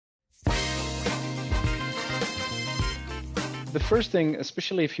The first thing,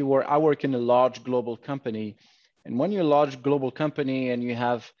 especially if I work in a large global company, and when you're a large global company and you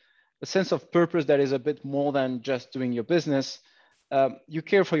have a sense of purpose that is a bit more than just doing your business, you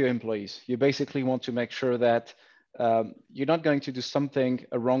care for your employees. You basically want to make sure that you're not going to do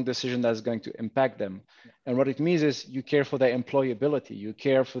a wrong decision that's going to impact them. And what it means is you care for their employability. You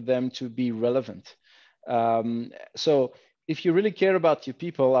care for them to be relevant. So if you really care about your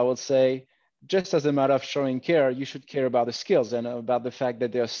people, I would say, just as a matter of showing care, you should care about the skills and about the fact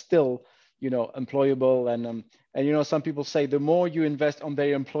that they're still, employable. And some people say the more you invest on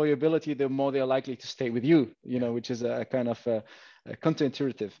their employability, the more they're likely to stay with you. Which is a kind of a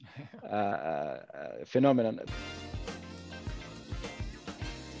counterintuitive phenomenon.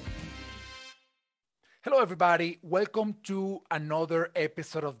 Hello, everybody. Welcome to another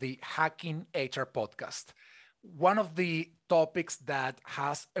episode of the Hacking HR podcast. One of the topics that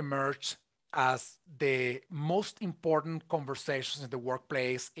has emerged as the most important conversations in the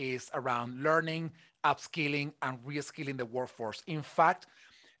workplace is around learning, upskilling, and reskilling the workforce. In fact,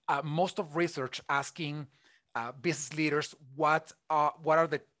 most of research asking business leaders what are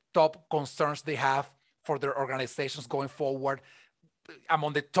the top concerns they have for their organizations going forward.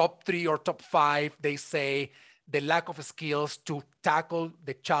 Among the top 3 or top 5, they say the lack of skills to tackle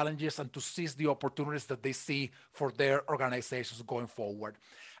the challenges and to seize the opportunities that they see for their organizations going forward.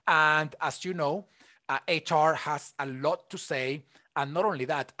 And as you know, HR has a lot to say. And not only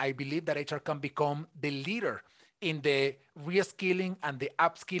that, I believe that HR can become the leader in the reskilling and the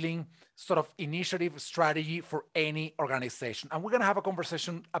upskilling sort of initiative strategy for any organization. And we're going to have a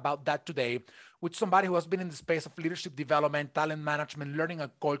conversation about that today with somebody who has been in the space of leadership development, talent management, learning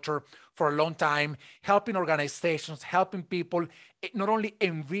and culture for a long time, helping organizations, helping people not only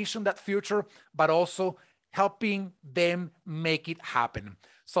envision that future, but also helping them make it happen.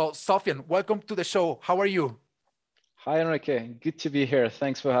 So Sofian, welcome to the show. How are you? Hi, Enrique. Good to be here.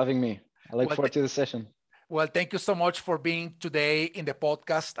 Thanks for having me. I look forward to the session. Well, thank you so much for being today in the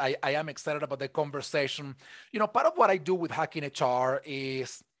podcast. I am excited about the conversation. Part of what I do with Hacking HR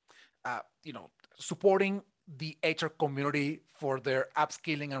is, supporting the HR community for their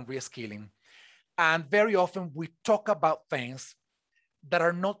upskilling and reskilling. And very often we talk about things that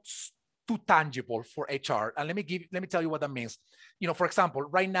are not too tangible for HR. And let me tell you what that means. For example,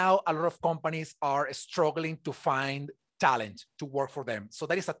 right now, a lot of companies are struggling to find talent to work for them. So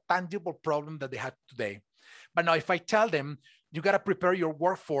that is a tangible problem that they have today. But now if I tell them, you got to prepare your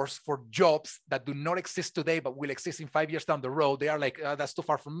workforce for jobs that do not exist today, but will exist in 5 years down the road, they are like, that's too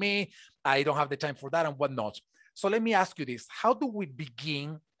far from me. I don't have the time for that and whatnot. So let me ask you this. How do we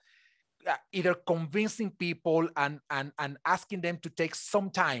begin either convincing people and asking them to take some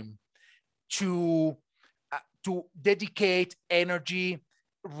time to dedicate energy,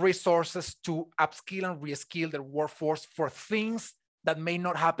 resources to upskill and reskill their workforce for things that may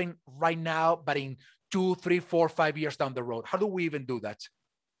not happen right now, but in 2, 3, 4, 5 years down the road? How do we even do that?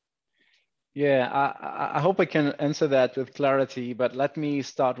 Yeah, I hope I can answer that with clarity, but let me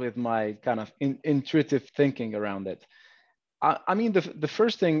start with my kind of intuitive thinking around it. I mean, the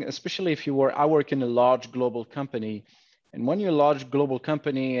first thing, especially if I work in a large global company, and when you're a large global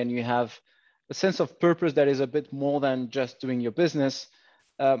company and you have a sense of purpose that is a bit more than just doing your business,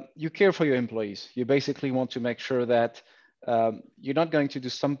 you care for your employees. You basically want to make sure that you're not going to do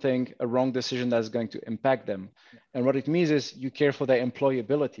a wrong decision that's going to impact them. And what it means is you care for their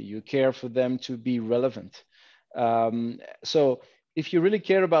employability. You care for them to be relevant. So if you really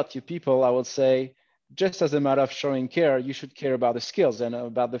care about your people, I would say, just as a matter of showing care, you should care about the skills and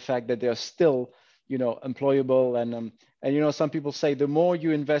about the fact that they're still, employable. And some people say the more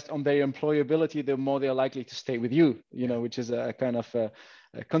you invest on their employability, the more they're likely to stay with you. Which is a kind of a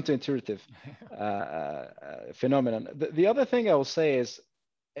counterintuitive phenomenon. The other thing I will say is,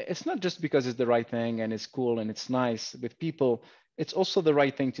 it's not just because it's the right thing and it's cool and it's nice with people. It's also the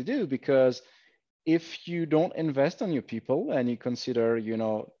right thing to do, because if you don't invest on your people and you consider,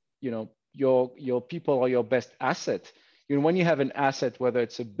 your people are your best asset. When you have an asset, whether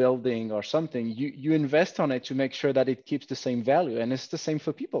it's a building or something, you invest on it to make sure that it keeps the same value. And it's the same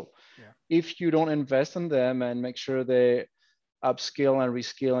for people. Yeah. If you don't invest in them and make sure they upskill and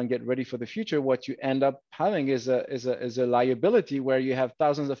reskill and get ready for the future, what you end up having is a liability where you have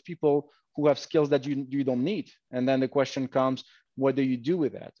thousands of people who have skills that you don't need. And then the question comes, what do you do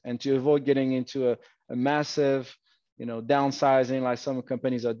with that? And to avoid getting into a massive, downsizing like some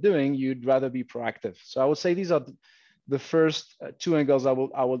companies are doing, you'd rather be proactive. So I would say these are the first 2 angles I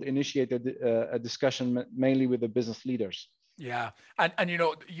will initiate a discussion mainly with the business leaders. Yeah, and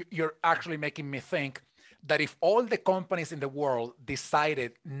you're actually making me think that if all the companies in the world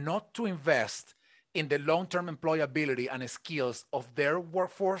decided not to invest in the long-term employability and skills of their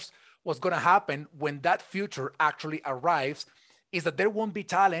workforce, what's going to happen when that future actually arrives is that there won't be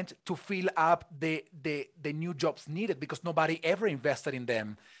talent to fill up the new jobs needed because nobody ever invested in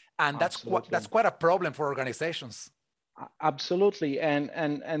them. And that's Absolutely. quite a problem for organizations. Absolutely.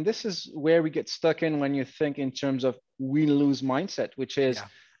 And this is where we get stuck in when you think in terms of win-lose mindset,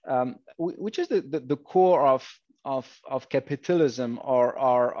 Yeah. which is the core of capitalism or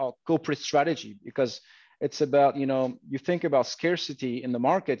our corporate strategy, because it's about, you think about scarcity in the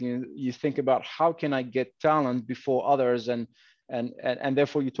market, you think about how can I get talent before others, and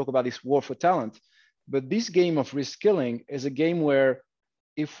therefore you talk about this war for talent. But this game of reskilling is a game where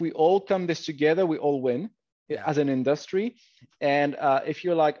if we all come this together, we all win Yeah. as an industry. And if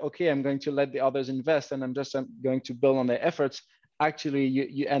you're like, okay, I'm going to let the others invest and I'm going to build on their efforts, actually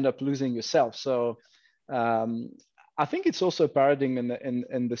you end up losing yourself. So I think it's also a paradigm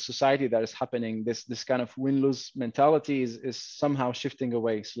in the society that is happening. This kind of win-lose mentality is somehow shifting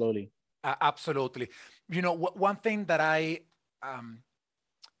away slowly. Absolutely. One thing that um,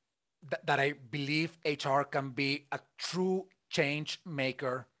 that I believe HR can be a true change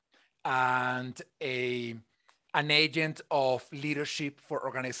maker and an agent of leadership for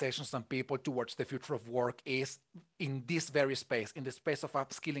organizations and people towards the future of work is in this very space, in the space of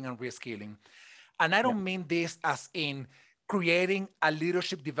upskilling and reskilling. And I Yeah, don't mean this as in creating a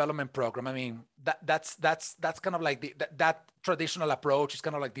leadership development program. I mean, that's kind of like that traditional approach is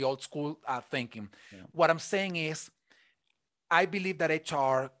kind of like the old school thinking. yeah, What I'm saying is, I believe that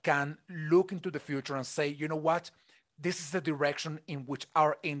HR can look into the future and say, you know what, this is the direction in which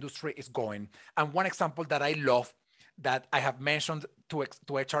our industry is going. And one example that I love that I have mentioned to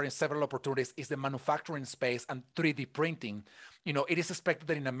HR in several opportunities is the manufacturing space and 3D printing. It is expected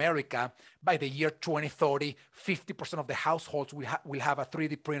that in America, by the year 2030, 50% of the households will have a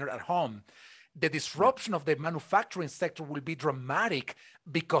 3D printer at home. The yeah, disruption of the manufacturing sector will be dramatic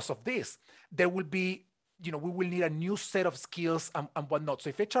because of this. There will be, we will need a new set of skills and whatnot. So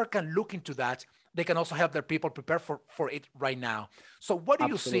if HR can look into that, they can also help their people prepare for it right now. So what do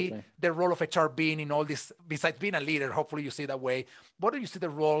you see absolutely. the role of HR being in all this, besides being a leader, hopefully you see that way, what do you see the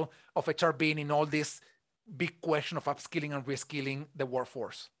role of HR being in all this big question of upskilling and reskilling the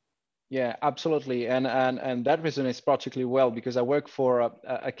workforce? Yeah, absolutely. And that resonates particularly well because I work for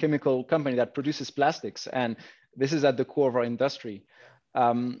a chemical company that produces plastics, and this is at the core of our industry.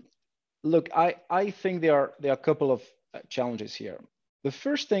 Um, Look, I think there are a couple of challenges here. The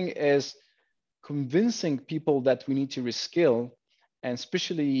first thing is convincing people that we need to reskill, and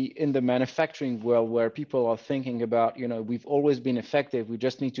especially in the manufacturing world where people are thinking about, we've always been effective, we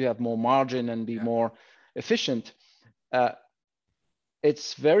just need to have more margin and be Yeah. more efficient. Uh,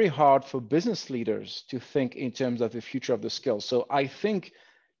 it's very hard for business leaders to think in terms of the future of the skills. So I think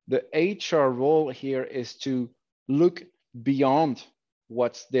the HR role here is to look beyond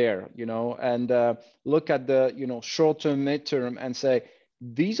what's there, and look at the, short-term, mid-term, and say,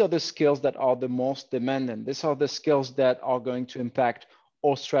 these are the skills that are the most demanding. These are the skills that are going to impact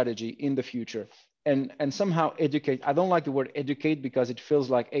our strategy in the future. And somehow educate. I don't like the word educate because it feels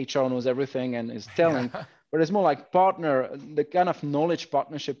like HR knows everything and is telling, Yeah. but it's more like partner, the kind of knowledge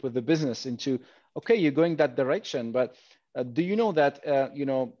partnership with the business into, okay, you're going that direction, but do you know that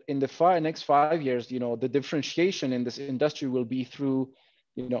in the next 5 years, the differentiation in this industry will be through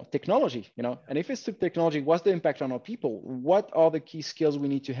technology, and if it's through technology, what's the impact on our people? What are the key skills we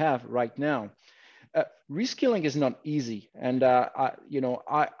need to have right now? Reskilling is not easy, and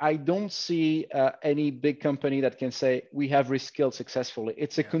I don't see any big company that can say we have reskilled successfully.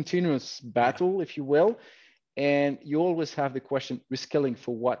 It's a Yeah. continuous Yeah. battle, if you will, and you always have the question, reskilling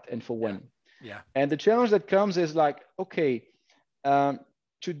for what and for Yeah. when? Yeah. And the challenge that comes is like, okay, um,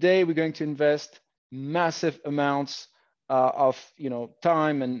 today we're going to invest massive amounts of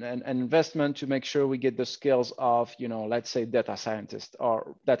time and investment to make sure we get the skills of let's say data scientist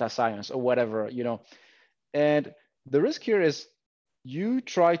or data science or whatever. And the risk here is you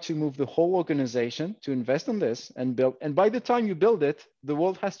try to move the whole organization to invest in this and build, and by the time you build it, the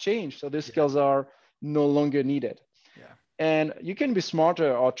world has changed, so these Yeah. skills are no longer needed. Yeah. And you can be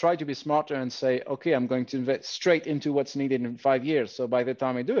smarter or try to be smarter and say, okay, I'm going to invest straight into what's needed in 5 years. So by the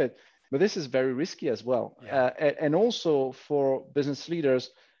time I do it, but this is very risky as well. Yeah. And also for business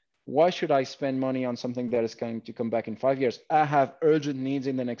leaders, why should I spend money on something that is going to come back in 5 years? I have urgent needs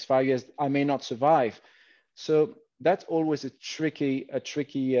in the next 5 years. I may not survive. So that's always a tricky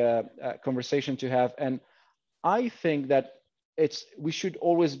conversation to have. And I think that we should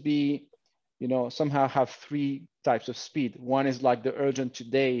always be, somehow have three types of speed. One is like the urgent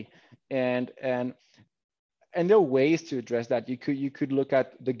today, and and there are ways to address that. You could look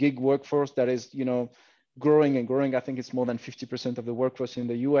at the gig workforce that is, growing and growing. I think it's more than 50% of the workforce in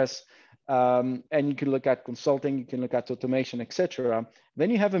the US. And you can look at consulting, you can look at automation, etc. Then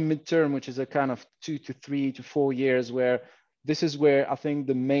you have a midterm, which is a kind of 2 to 3 to 4 years, where this is where I think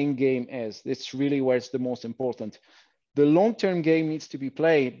the main game is. It's really where it's the most important. The long-term game needs to be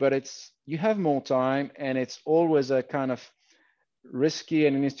played, but you have more time, and it's always a kind of risky,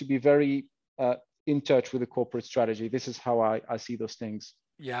 and it needs to be very in touch with the corporate strategy. This is how I see those things.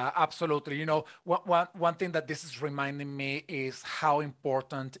 Yeah, absolutely. One thing that this is reminding me is how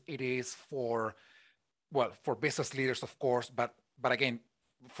important it is for business leaders, of course, but again,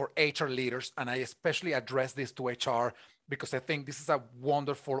 for HR leaders, and I especially address this to HR because I think this is a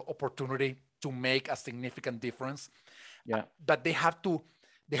wonderful opportunity to make a significant difference. Yeah. But they have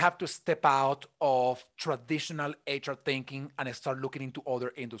to step out of traditional HR thinking and start looking into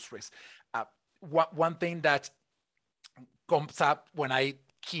other industries. One thing that comes up when I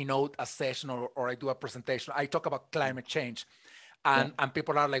keynote a session or I do a presentation, I talk about climate change, and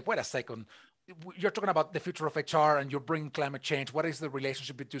people are like, wait a second, you're talking about the future of HR and you're bringing climate change. What is the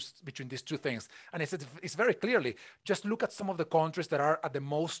relationship between these two things? And it's very clearly, just look at some of the countries that are at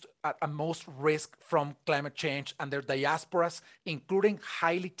most risk from climate change, and their diasporas, including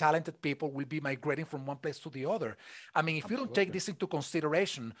highly talented people, will be migrating from one place to the other. I mean, if you don't take this into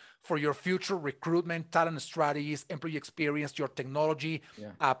consideration for your future recruitment, talent strategies, employee experience, your technology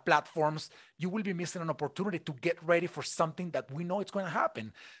platforms, you will be missing an opportunity to get ready for something that we know it's going to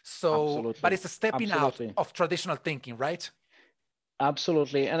happen. So, but it's a stepping out of traditional thinking, right?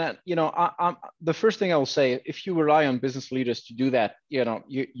 Absolutely. And, the first thing I will say, if you rely on business leaders to do that,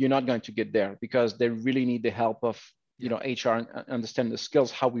 you're not going to get there, because they really need the help of, HR, and understand the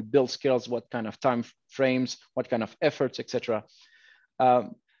skills, how we build skills, what kind of time frames, what kind of efforts, etc.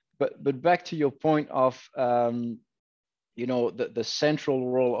 But back to your point of, the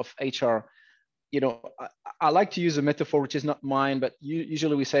central role of HR. I like to use a metaphor which is not mine, but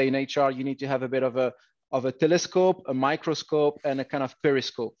usually we say in HR, you need to have a bit of a telescope, a microscope, and a kind of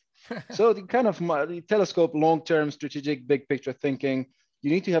periscope. So the kind of the telescope, long-term, strategic, big picture thinking.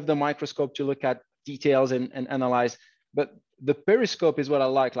 You need to have the microscope to look at details and analyze. But the periscope is what I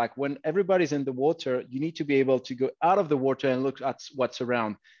like. Like when everybody's in the water, you need to be able to go out of the water and look at what's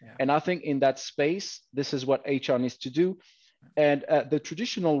around. Yeah. And I think in that space, this is what HR needs to do. And the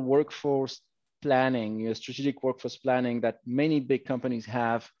traditional workforce planning, strategic workforce planning that many big companies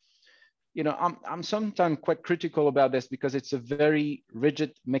have, I'm sometimes quite critical about this, because it's a very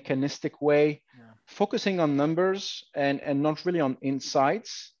rigid, mechanistic way, focusing on numbers and not really on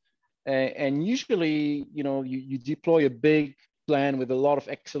insights. And usually, you deploy a big plan with a lot of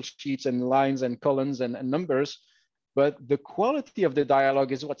Excel sheets and lines and columns and numbers, but the quality of the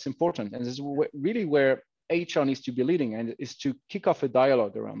dialogue is what's important. And this is really where HR needs to be leading, and is to kick off a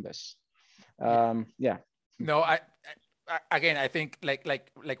dialogue around this. No, I think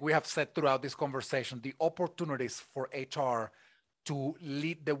like we have said throughout this conversation, the opportunities for HR to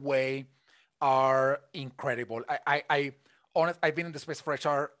lead the way are incredible. I've been in the space for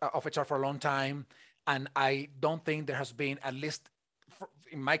HR for a long time, and I don't think there has been, at least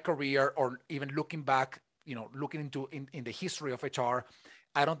in my career, or even looking back, looking into in the history of HR,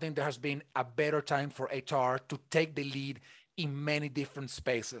 I don't think there has been a better time for HR to take the lead in many different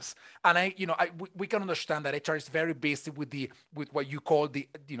spaces. And we can understand that HR is very busy with what you call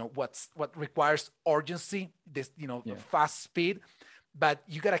what requires urgency, this fast speed, but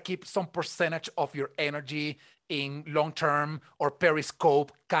you got to keep some percentage of your energy in long-term or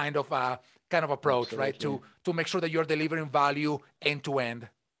periscope kind of approach. Absolutely. Right? To make sure that you're delivering value end to end.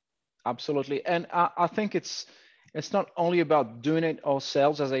 Absolutely. And I think it's not only about doing it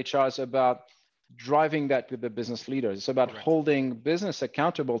ourselves as HR, it's about driving that with the business leaders. It's about holding business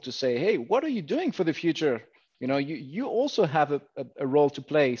accountable to say, hey, what are you doing for the future? You also have a role to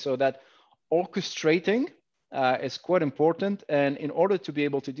play, so that orchestrating is quite important. And in order to be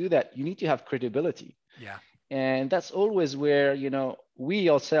able to do that, you need to have credibility. Yeah. And that's always where, we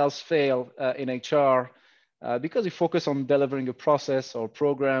ourselves fail in HR, because we focus on delivering a process or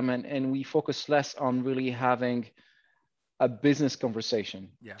program, and we focus less on really having a business conversation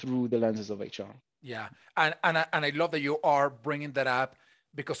through the lenses of HR. Yeah, and I love that you are bringing that up,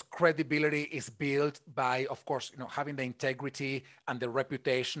 because credibility is built by, of course, having the integrity and the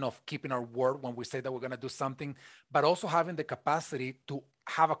reputation of keeping our word when we say that we're going to do something, but also having the capacity to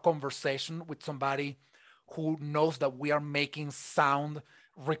have a conversation with somebody who knows that we are making sound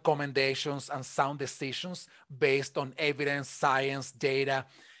recommendations and sound decisions based on evidence, science, data.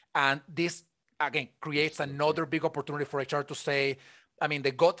 And this, again, creates another big opportunity for HR to say, I mean,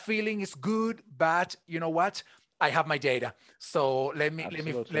 the gut feeling is good, but you know what? I have my data, so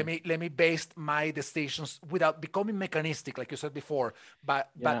Absolutely. let me base my decisions without becoming mechanistic, like you said before, but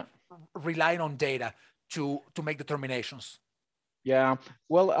Yeah. relying on data to make determinations. Yeah.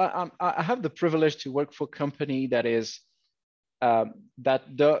 Well, I have the privilege to work for a company that is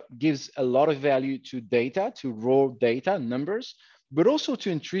gives a lot of value to data, to raw data, numbers, but also to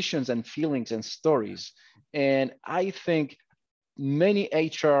intuitions and feelings and stories. And I think many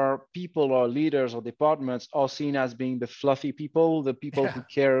HR people or leaders or departments are seen as being the fluffy people, the people Yeah, who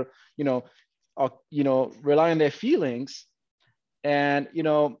care, or rely on their feelings. And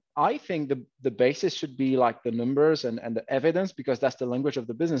I think the basis should be like the numbers and the evidence, because that's the language of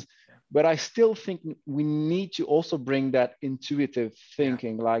the business. But I still think we need to also bring that intuitive yeah,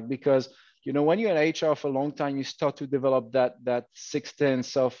 thinking, like, because when you're in HR for a long time, you start to develop that sixth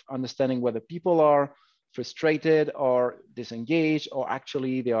sense of understanding whether people are frustrated or disengaged, or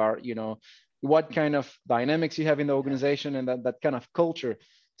actually they are, what kind of dynamics you have in the yeah. organization, and that kind of culture.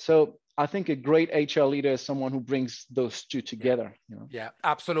 So I think a great HR leader is someone who brings those two Yeah, together. yeah,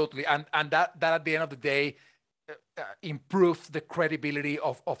 absolutely. And that at the end of the day improves the credibility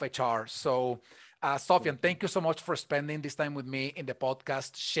of HR. So, Sofian, Absolutely. thank you so much for spending this time with me in the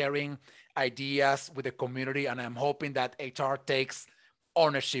podcast, sharing ideas with the community. And I'm hoping that HR takes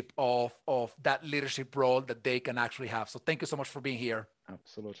ownership of that leadership role that they can actually have. So thank you so much for being here.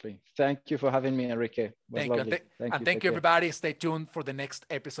 Absolutely. Thank you for having me, Enrique. It was Thank you. lovely. Thank And you. thank Take you, care. everybody. Stay tuned for the next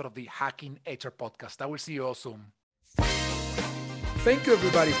episode of the Hacking HR podcast. I will see you all soon. Thank you,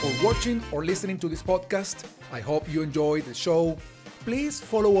 everybody, for watching or listening to this podcast. I hope you enjoyed the show. Please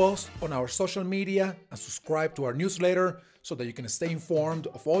follow us on our social media and subscribe to our newsletter so that you can stay informed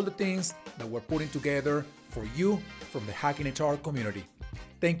of all the things that we're putting together for you from the Hacking HR community.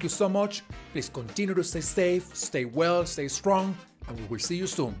 Thank you so much. Please continue to stay safe, stay well, stay strong, and we will see you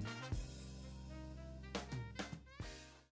soon.